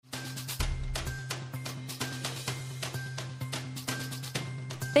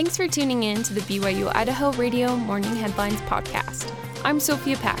Thanks for tuning in to the BYU Idaho Radio Morning Headlines podcast. I'm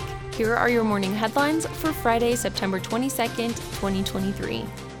Sophia Pack. Here are your morning headlines for Friday, September 22nd, 2023.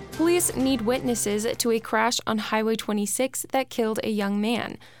 Police need witnesses to a crash on Highway 26 that killed a young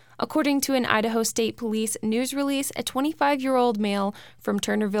man. According to an Idaho State Police news release, a 25-year-old male from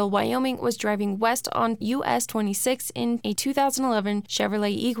Turnerville, Wyoming, was driving west on US 26 in a 2011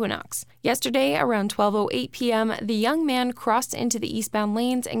 Chevrolet Equinox. Yesterday, around 12:08 p.m., the young man crossed into the eastbound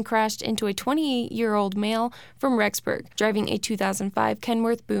lanes and crashed into a 28-year-old male from Rexburg, driving a 2005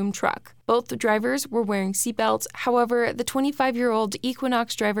 Kenworth boom truck. Both drivers were wearing seatbelts. However, the 25-year-old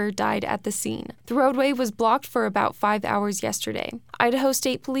Equinox driver died at the scene. The roadway was blocked for about 5 hours yesterday. Idaho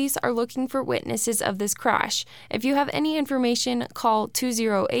State Police are looking for witnesses of this crash. If you have any information, call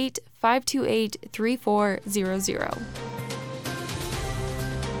 208-528-3400.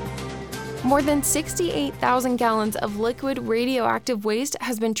 More than 68,000 gallons of liquid radioactive waste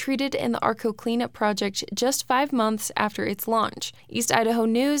has been treated in the Arco cleanup project just 5 months after its launch. East Idaho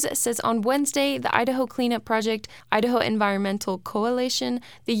News says on Wednesday, the Idaho Cleanup Project, Idaho Environmental Coalition,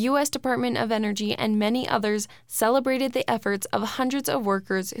 the U.S. Department of Energy, and many others celebrated the efforts of hundreds of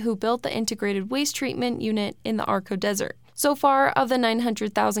workers who built the integrated waste treatment unit in the Arco Desert. So far, of the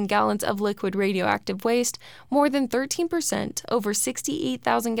 900,000 gallons of liquid radioactive waste, more than 13%, over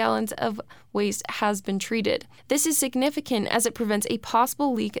 68,000 gallons of waste, has been treated. This is significant as it prevents a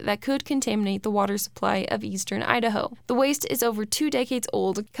possible leak that could contaminate the water supply of eastern Idaho. The waste is over 2 decades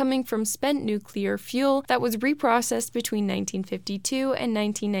old, coming from spent nuclear fuel that was reprocessed between 1952 and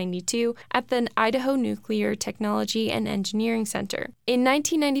 1992 at the Idaho Nuclear Technology and Engineering Center. In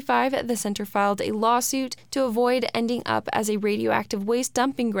 1995, the center filed a lawsuit to avoid ending up as a radioactive waste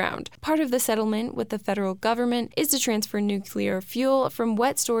dumping ground. Part of the settlement with the federal government is to transfer nuclear fuel from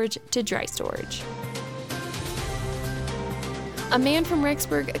wet storage to dry storage. A man from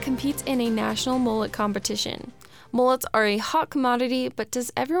Rexburg competes in a national mullet competition. Mullets are a hot commodity, but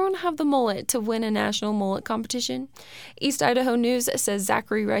does everyone have the mullet to win a national mullet competition? East Idaho News says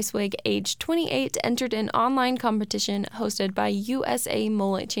Zachary Ricewig, age 28, entered an online competition hosted by USA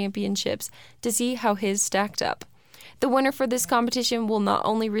Mullet Championships to see how his stacked up. The winner for this competition will not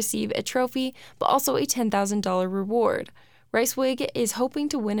only receive a trophy, but also a $10,000 reward. Ricewig is hoping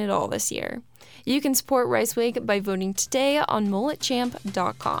to win it all this year. You can support Ricewig by voting today on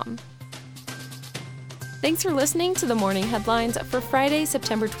mulletchamp.com. Thanks for listening to the morning headlines for Friday,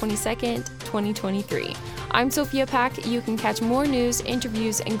 September 22nd, 2023. I'm Sophia Pack. You can catch more news,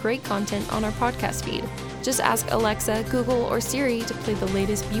 interviews, and great content on our podcast feed. Just ask Alexa, Google, or Siri to play the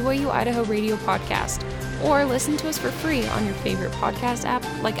latest BYU Idaho radio podcast, or listen to us for free on your favorite podcast app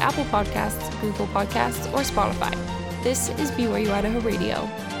like Apple Podcasts, Google Podcasts, or Spotify. This is BYU Idaho Radio.